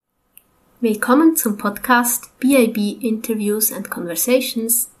Willkommen zum Podcast BIB Interviews and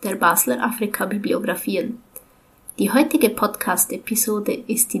Conversations der Basler Afrika-Bibliographien. Die heutige Podcast-Episode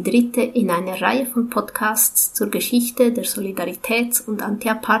ist die dritte in einer Reihe von Podcasts zur Geschichte der Solidaritäts- und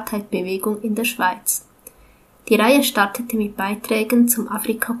Anti-Apartheid-Bewegung in der Schweiz. Die Reihe startete mit Beiträgen zum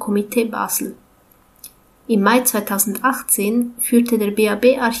Afrika-Komitee Basel. Im Mai 2018 führte der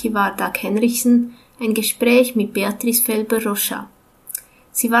BAB-Archivar Dag Henrichsen ein Gespräch mit Beatrice Felber-Rochat.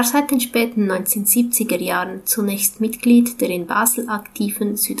 Sie war seit den späten 1970er Jahren zunächst Mitglied der in Basel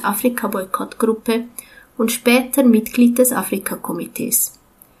aktiven Südafrika-Boykottgruppe und später Mitglied des Afrika-Komitees.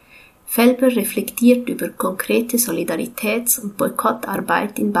 Felber reflektiert über konkrete Solidaritäts- und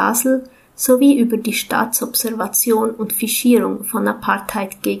Boykottarbeit in Basel sowie über die Staatsobservation und Fischierung von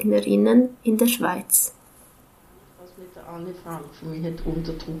Apartheid-Gegnerinnen in der Schweiz. Was mit der Anne Frank für mich hat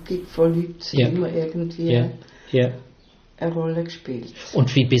Unterdrückung von Leuten immer irgendwie eine Rolle gespielt.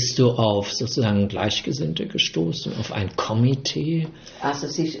 Und wie bist du auf sozusagen Gleichgesinnte gestoßen, auf ein Komitee? Also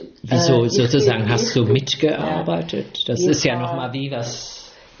es ist, wieso sozusagen hast du mitgearbeitet? Das ist ja nochmal wie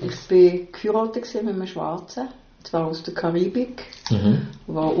was... Ich bin geheiratet mit einem Schwarzen, zwar aus der Karibik, der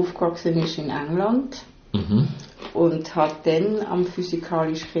aufgewachsen ist in England und hat dann am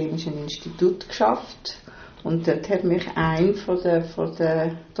Physikalisch-Chemischen Institut geschafft. Und dort hat mich ein von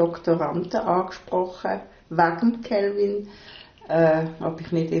der Doktoranden angesprochen, wegen Kelvin, ob ich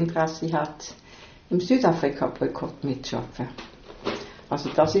nicht Interesse hatte, im Südafrika-Boykott mitzuarbeiten. Also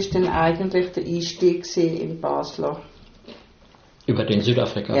das ist dann eigentlich der Einstieg in Basler. Über den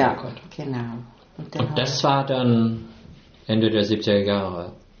Südafrika-Boykott? Ja, genau. Und das war dann Ende der 70er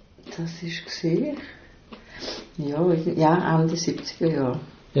Jahre? Das war Ende 70er Jahre.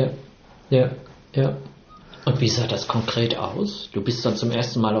 Ja. Und wie sah das konkret aus? Du bist dann zum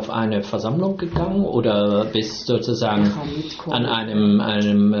ersten Mal auf eine Versammlung gegangen oder bist sozusagen an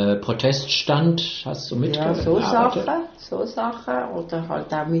einem Proteststand, hast du mitgearbeitet? Ja, so Sachen oder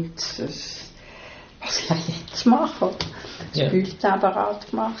halt auch mit, was ich jetzt mache, das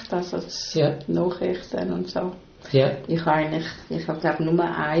Bildapparat gemacht, also das Nachrichten und so. Ja. Ich habe glaube nur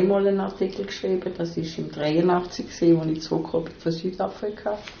einmal einen Artikel geschrieben, das war im 83, als ich zurückgekommen bin von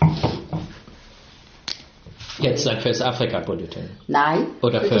Südafrika. Jetzt dann für das Afrika-Bulletin? Nein,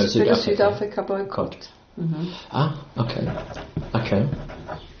 oder für Südafrika-Boykott. Ah, okay.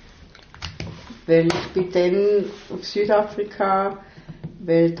 Weil ich bin dann auf Südafrika,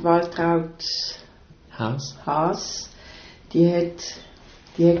 weil die Waltraud Haas, die hat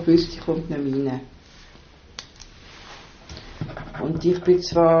gewusst, ich komme nicht rein. Und ich bin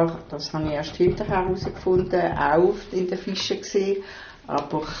zwar, das habe ich erst hinterher herausgefunden, auch in den Fischen gesehen,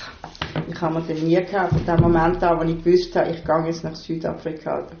 aber ich habe mir dann nie gehabt, in dem Moment an, als ich gewusst habe, ich gehe jetzt nach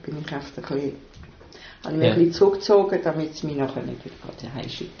Südafrika, da bin ich einfach ein bisschen zurückgezogen, damit sie mich nachher nicht wieder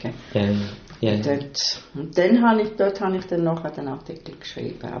heimschicken. Und dann habe ich dann nachher den Artikel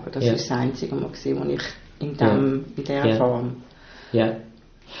geschrieben, aber das ist das einzige Mal gewesen, wo ich in dieser Form. Ja.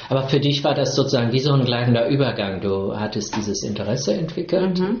 Aber für dich war das sozusagen wie so ein gleitender Übergang. Du hattest dieses Interesse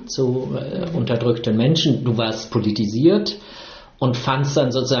entwickelt zu unterdrückten Menschen, du warst politisiert und fandst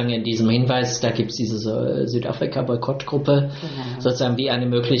dann sozusagen in diesem Hinweis, da gibt es diese Südafrika-Boykottgruppe, sozusagen wie eine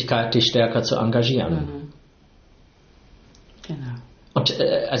Möglichkeit, dich stärker zu engagieren. Genau. Und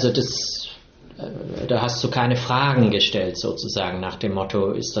da hast du keine Fragen gestellt sozusagen nach dem Motto,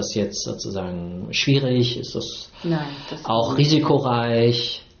 ist das jetzt sozusagen schwierig, ist das auch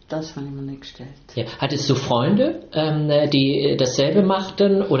risikoreich? Das habe ich mir nicht gestellt. Ja. Hattest du Freunde, die dasselbe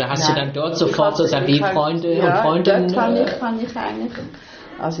machten, oder hast du dann dort sofort sozusagen wie Freunde und Freundinnen? Dort habe ich eigentlich,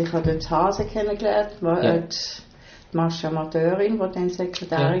 also ich habe dort Hase kennengelernt, die Mascha Amateurin, die dann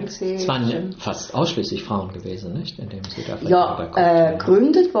Sekretärin war. Es waren fast ausschließlich Frauen gewesen, nicht? In dem Südafrika.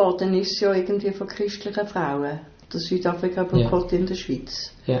 Gegründet worden ist ja irgendwie von christlichen Frauen, der Südafrika-Boykott in der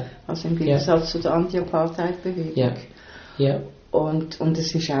Schweiz. Ja. Also im Gegensatz zu der Anti-Apartheid-Bewegung. Ja. Und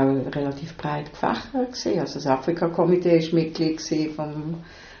es ist auch relativ breit gefächert gewesen. Also das Afrika-Komitee war Mitglied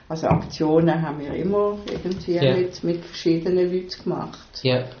also Aktionen haben wir immer irgendwie mit verschiedenen Leuten gemacht.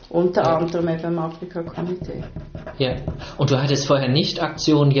 Ja. Unter anderem eben im Afrika-Komitee. Ja. Und du hattest vorher nicht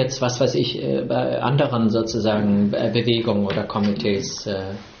Aktionen jetzt, was weiß ich, bei anderen sozusagen Bewegungen oder Komitees.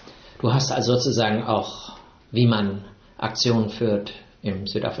 Du hast also sozusagen auch, wie man Aktionen führt im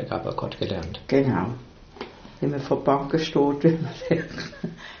Südafrika-Boykott gelernt. Genau. Wie man vor Banken steht, wie man sich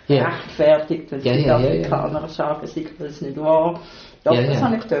rechtfertigt, wenn die Afrikaner sagen, sie können es nicht wahr. Das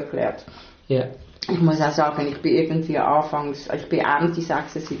habe ich dort gelernt. Ja. Ich muss auch sagen, ich bin irgendwie ich bin Ende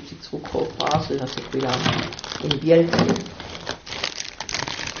 76 zurückgekommen in Basel, also ich bin in Biel.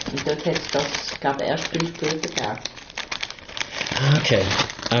 Und dort hat es das, glaube ich, erst 5 Stunden gegeben. Okay.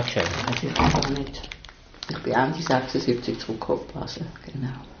 Okay. Also ich bin gar nicht. Ich bin Ende 76 zurückgekommen, Basel,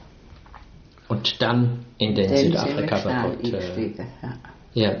 genau. Und dann in den Südafrika-Boykott.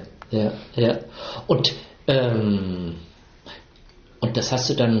 Ja. Und das hast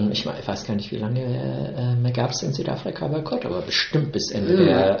du dann, ich weiß gar nicht, wie lange gab es den Südafrika-Boykott, aber bestimmt bis Ende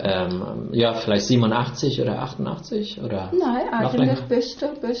der, vielleicht 87 oder 88 oder? Nein, eigentlich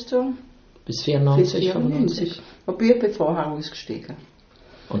bis 94, 95. Aber ich bin vorher ausgestiegen.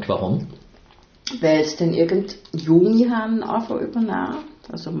 Und warum? Weil es dann irgend Junge haben angefangen übernehmen.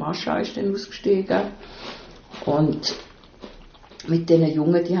 Also Mascha ist dann ausgestiegen. Und mit diesen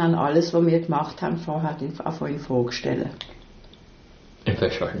Jungen, die haben alles, was wir gemacht haben, vorher in Frage gestellt. In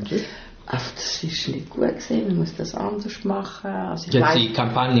welcher Hinsicht? Das ist nicht gut gewesen, man muss das anders machen. Also die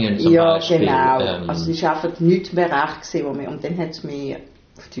Kampagnen zum Beispiel. Ja, genau. Also es ist einfach nichts mehr recht gewesen, und dann hat es mich,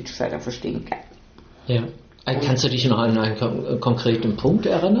 auf Deutsch gesagt, auch verstinken. Ja. Kannst du dich noch an einen konkreten Punkt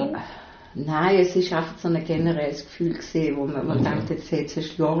erinnern? Nein, es ist einfach so ein generelles Gefühl gewesen, wo man denkt, jetzt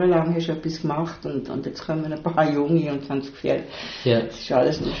hast du jahrelang etwas gemacht und jetzt kommen ein paar Junge und haben das Gefühl, es ist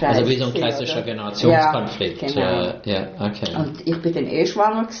alles nur Scheiße. Also wie so ein klassischer Generationskonflikt. Ja, genau. Ja, okay. Und ich bin dann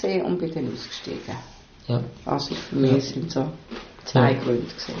schwanger gewesen und bin dann ausgestiegen. Ja. Also für mich sind so zwei Gründe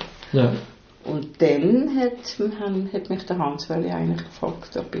gewesen. Ja. Und dann hat mich der Hans-Weli eigentlich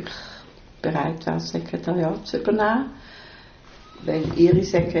gefragt, ob ich bereit wäre, das Sekretariat zu übernehmen, weil ihre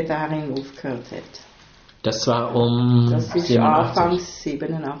Sekretärin aufgehört hat. Das war Das ist Anfang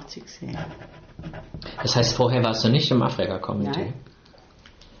 87 gewesen. Das heißt, vorher warst du nicht im Afrika-Komitee?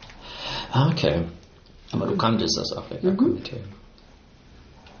 Nein. Okay. Aber du kanntest das Afrika-Komitee.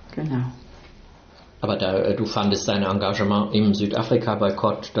 Genau. Aber du fandest dein Engagement im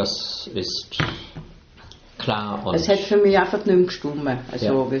Südafrika-Boykott, das ist klar. Und es hat für mich einfach nicht mehr gestimmt,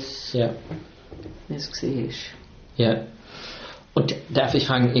 also wie es war. Ja. Und darf ich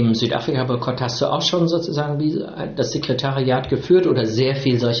fragen, im Südafrika-Boykott hast du auch schon sozusagen das Sekretariat geführt oder sehr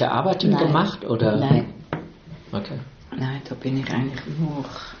viel solche Arbeiten gemacht? Oder? Nein. Okay. Nein, da bin ich eigentlich nur...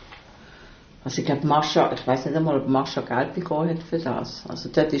 Also ich glaube, Mascha, ich weiß nicht einmal, ob Mascha Geld bekommen hat für das. Also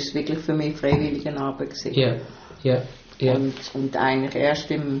dort war es wirklich für mich freiwillige Arbeit gewesen. Ja. Und eigentlich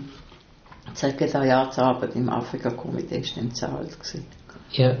erst im Sekretariatsarbeit im Afrika-Komitee ist dann bezahlt gewesen.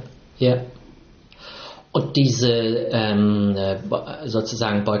 Ja. Und diese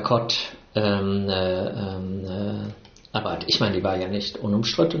sozusagen Boykott, aber ich meine, die war ja nicht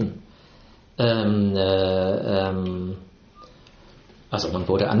unumstritten. Also man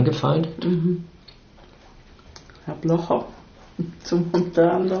wurde angefeindet. Mhm. Herr Blocher zum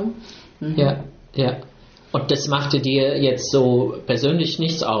unter anderem. Mhm. Ja. Und das machte dir jetzt so persönlich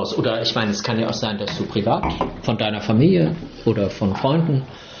nichts aus? Oder ich meine, es kann ja auch sein, dass du privat von deiner Familie oder von Freunden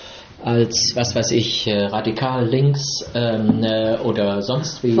als, was weiß ich, radikal links oder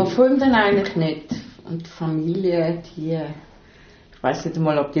sonst wie? Von Freunden eigentlich nicht. Und die Familie, ich weiß nicht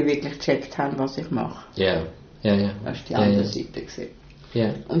einmal, ob die wirklich gecheckt haben, was ich mache. Ja. Das ist die andere Seite gesehen.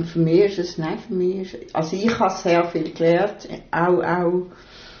 Ja. Und für mich ist es, also ich habe sehr viel gelernt, auch,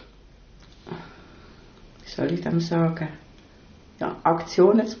 wie soll ich dem sagen,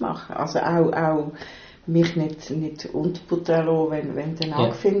 Aktionen zu machen. Also auch mich nicht unterbuttern lassen, wenn dann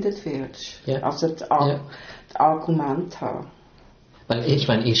angefindet wird. Ja. Also das Argument haben. Weil ich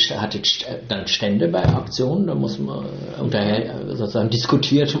meine, ich hatte dann Stände bei Aktionen, da muss man sozusagen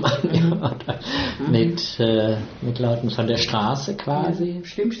diskutiert mit Leuten von der Straße quasi. Ja,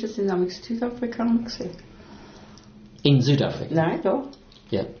 schlimmste sind nämlich Südafrikaner gesehen. In Südafrika? Nein, da.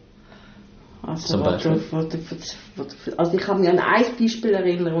 Ja. Also, zum Beispiel? Also ich kann mich an ein Beispiel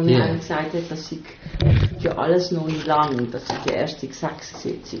erinnern, wo mir einer gesagt hat, dass ich ja alles noch in Land, das ist die erste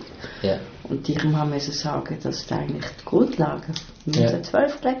Gesetzessitzung. Ja. Und die haben müssen sagen, dass eigentlich die Grundlagen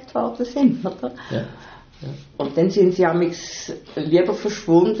 1912 gelegt worden sind, oder? Ja. Und dann sind sie lieber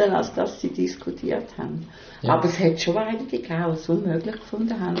verschwunden, als dass sie diskutiert haben. Ja. Aber es hat schon einige gegeben, die es unmöglich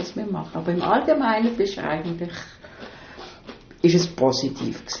gefunden haben, was wir machen. Aber im Allgemeinen ist es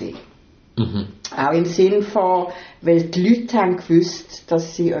positiv gewesen. Mhm. Auch im Sinn von, weil die Leute haben gewusst,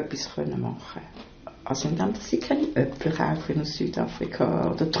 dass sie etwas machen können. Also indem sie keine Äpfel kaufen aus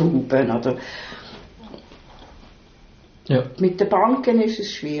Südafrika oder Trauben oder... Ja. Mit den Banken ist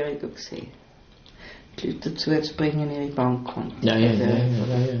es schwieriger gewesen, die Leute dazu zu bringen, ihre Bankkonten.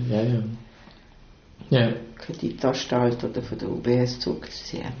 Ja. Kreditanstalt oder von der UBS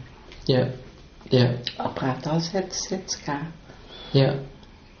zurückzuziehen. Ja. Aber auch das hat es jetzt gegeben. Ja.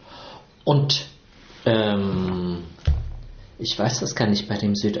 Und ich weiß das gar nicht, bei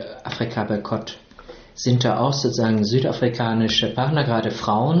dem Südafrika-Boykott sind da auch sozusagen südafrikanische Partner, gerade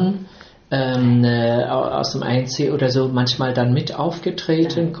Frauen, aus dem ANC oder so manchmal dann mit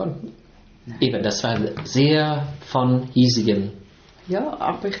aufgetreten konnten? Nein. Eben, das war sehr von hiesigen. Ja,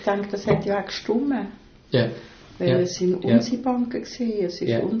 aber ich denke, das hat ja auch gestimmt. Ja. Weil es sind unsere Banken gewesen, es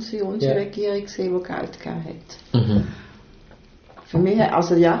ist unsere Regierung gewesen, die Geld gegeben hat. Mhm. Für mich,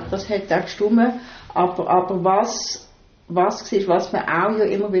 also ja, das hat auch gestimmt, aber was man auch ja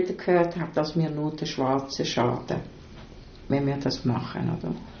immer wieder gehört hat, dass wir nur den Schwarzen schaden, wenn wir das machen,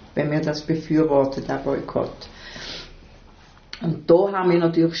 oder? Wenn wir das befürworten, der Boykott. Und da haben wir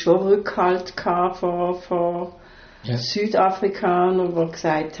natürlich schon Rückhalt gehabt von Südafrikanern, die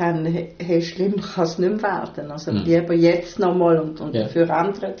gesagt haben, hey, schlimm kann es nicht mehr werden. Also lieber jetzt nochmal und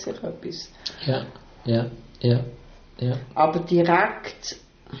verändert sich etwas. Ja. Aber direkt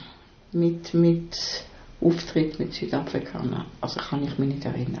mit Auftritt mit Südafrikanern, also kann ich mich nicht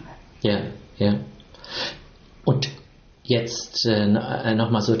erinnern. Ja. Und jetzt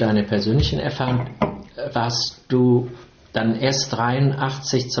nochmal so deine persönlichen Erfahrungen. Warst du dann erst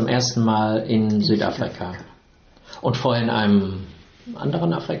 83 zum ersten Mal in Südafrika? Und vorher in einem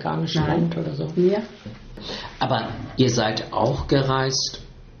anderen afrikanischen Land oder so? Ja. Aber ihr seid auch gereist,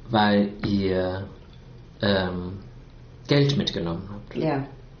 weil ihr Geld mitgenommen habt? Ja.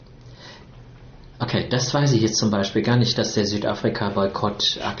 Okay, das weiß ich jetzt zum Beispiel gar nicht, dass der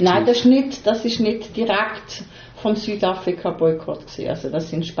Südafrika-Boykott aktiv... Nein, das ist nicht direkt vom Südafrika-Boykott gewesen. Also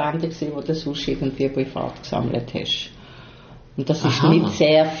das sind Spenden gewesen, die du sonst irgendwie privat gesammelt hast. Und das ist nicht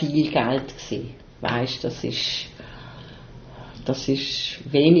sehr viel Geld gewesen. Weißt, das ist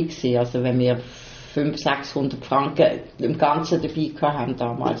wenig gewesen. Also wenn wir 500-600 Franken im Ganzen dabei haben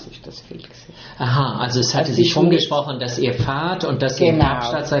damals, ist das viel gewesen. Aha, also es hatte sich schon gesprochen, dass ihr fahrt und dass ihr in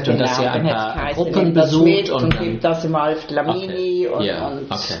Kapstadt seid und dass ihr ein paar Gruppen besucht und gibt das mal auf die Lamini und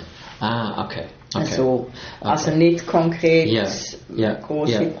okay. Also nicht konkret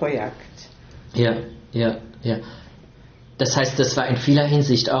große Projekte. Ja. Das heißt, das war in vieler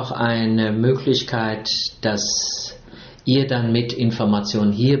Hinsicht auch eine Möglichkeit, dass ihr dann mit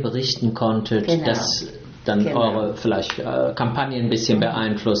Informationen hier berichten konntet, dass dann eure vielleicht Kampagne ein bisschen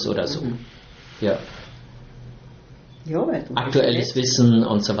beeinflusst oder so. Ja. Ja, aktuelles Wissen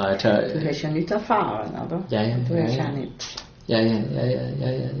und so weiter. Du hast ja nicht erfahren, oder? Ja. Du hast ja nicht. Ja.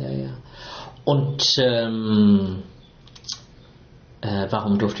 Und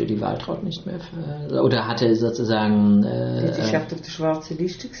warum durfte die Waltraud nicht mehr? Oder hatte sozusagen... Sie ist auf der schwarzen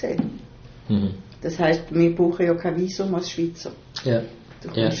Liste gesehen. Das heisst, wir brauchen ja kein Visum als Schweizer. Ja. Du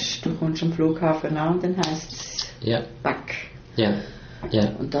kommst am Flughafen an und dann heisst es back. Ja.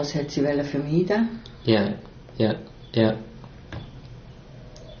 Und das hat sie vermeiden. Ja.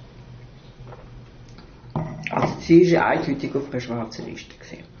 Also sie ist ja eindeutig auf einer schwarzen Liste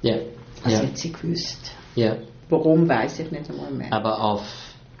gesehen. Ja. Das hat sie gewusst. Ja. Warum, weiß ich nicht einmal mehr. Aber auf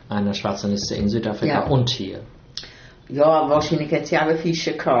einer schwarzen Liste in Südafrika und hier. Ja, wahrscheinlich hat sie auch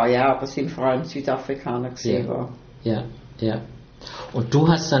Fische gehabt, aber es sind vor allem Südafrikaner gesehen. Ja. Und du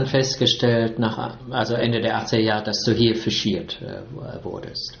hast dann festgestellt, also Ende der 80er Jahre, dass du hier fischiert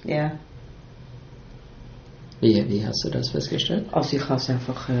wurdest. Ja. Wie hast du das festgestellt? Also ich habe es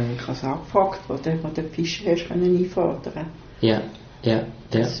angefragt, wo du Fische hast können einfordern. Ja.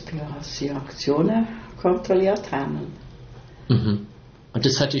 Dass sie Aktionen kontrolliert haben. Mhm. Und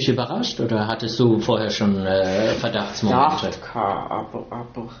das hat dich überrascht oder hattest du vorher schon Verdachtsmomente?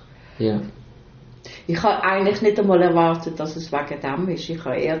 Aber ja. Ich habe eigentlich nicht einmal erwartet, dass es wegen dem ist. Ich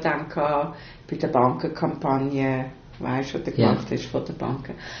habe eher gedacht, bei der Bankenkampagne, weißt du, was du gemacht hast von der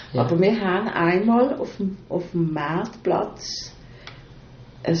Banken. Ja. Aber wir haben einmal auf dem Marktplatz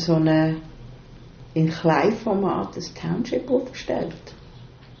so in Kleinformat ein Township aufgestellt.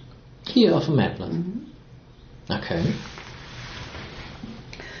 Hier auf dem Marktplatz? Okay.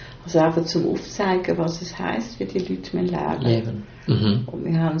 Also einfach zum Aufzeigen, was es heisst, wie die Leute leben. Und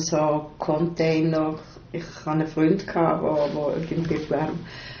wir haben so Container. Ich hatte einen Freund, der irgendwie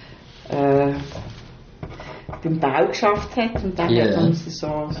beim Bau geschafft hat und dann hat uns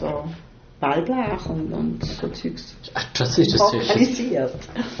so Ballblech und so Zeugs organisiert.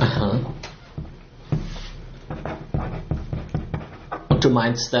 Aha. Und du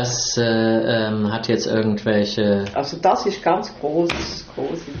meinst, das hat jetzt irgendwelche... Also das ist ganz groß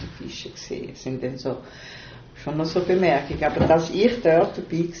in den Fischen gesehen. Das sind dann so schon noch so Bemerkungen. Aber dass ich dort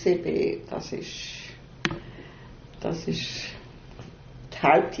dabei war, das ist der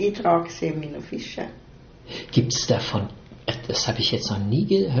Haupteintrag meiner Fische. Gibt es davon, das habe ich jetzt noch nie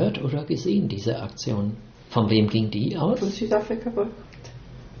gehört oder gesehen, diese Aktion. Von wem ging die aus? Von Südafrika-Boykott.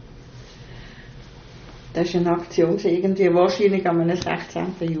 Das war eine Aktion, die irgendwie wahrscheinlich am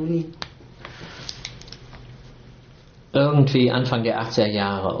 16. Juni. irgendwie Anfang der 80er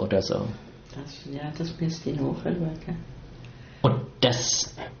Jahre oder so. Das müsste ich nachschauen. Und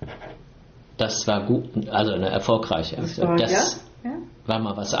das war gut, also eine erfolgreiche Aktion. Das war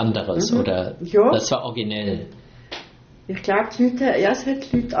mal was anderes oder das war originell. Ich glaube, es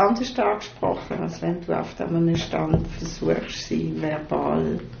hat die Leute anders angesprochen, als wenn du auf einem Stand versuchst, sie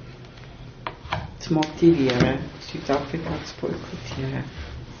verbal zu motivieren, Südafrika zu boykottieren.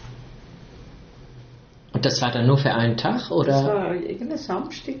 Und das war dann nur für einen Tag, oder? Das war irgendein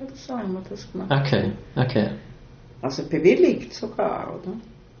Samstag oder so, haben wir das gemacht. Okay. Also bewilligt sogar, oder?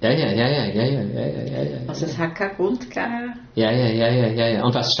 Ja. Also es hat keinen Grund gegeben. Ja.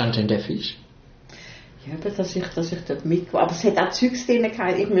 Und was stand in der Fisch? Ja, dass ich dort mitgehe. Aber es hat auch Zeugs drin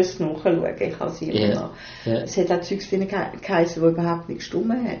gehabt, ich müsste nachschauen, ich habe sie immer noch. Es hat auch Zeugs drin gehabt, die überhaupt nicht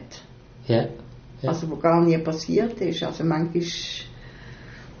gestimmt hat. Ja. Also wo gar nie passiert ist. Also manchmal...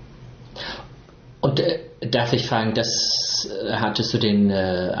 Und darf ich fragen, hattest du den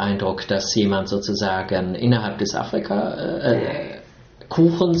Eindruck, dass jemand sozusagen innerhalb des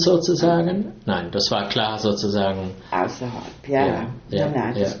Afrika-Kuchens sozusagen? Nein, das war klar sozusagen. Außerhalb, Nein,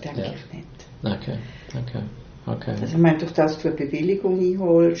 das denke ich nicht. Okay. Also ich meine, durch das du eine Bewilligung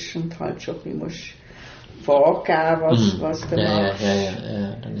einholst und halt schon ein bisschen musst vorgeben, was du machst. Ja,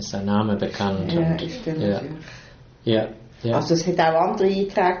 dann ist dein Name bekannt. Ja, ist dann natürlich. Ja. Also es hat auch andere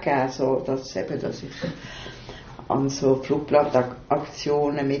Einträge gegeben, so, dass ich an so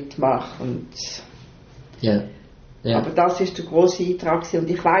Flugblattaktionen mitmache. Ja. Aber das ist der grosse Eintrag und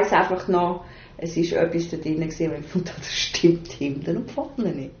ich weiss einfach noch, es ist etwas da drin gewesen, und ich fand, das stimmt hinten und vorne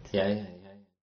nicht. Ja.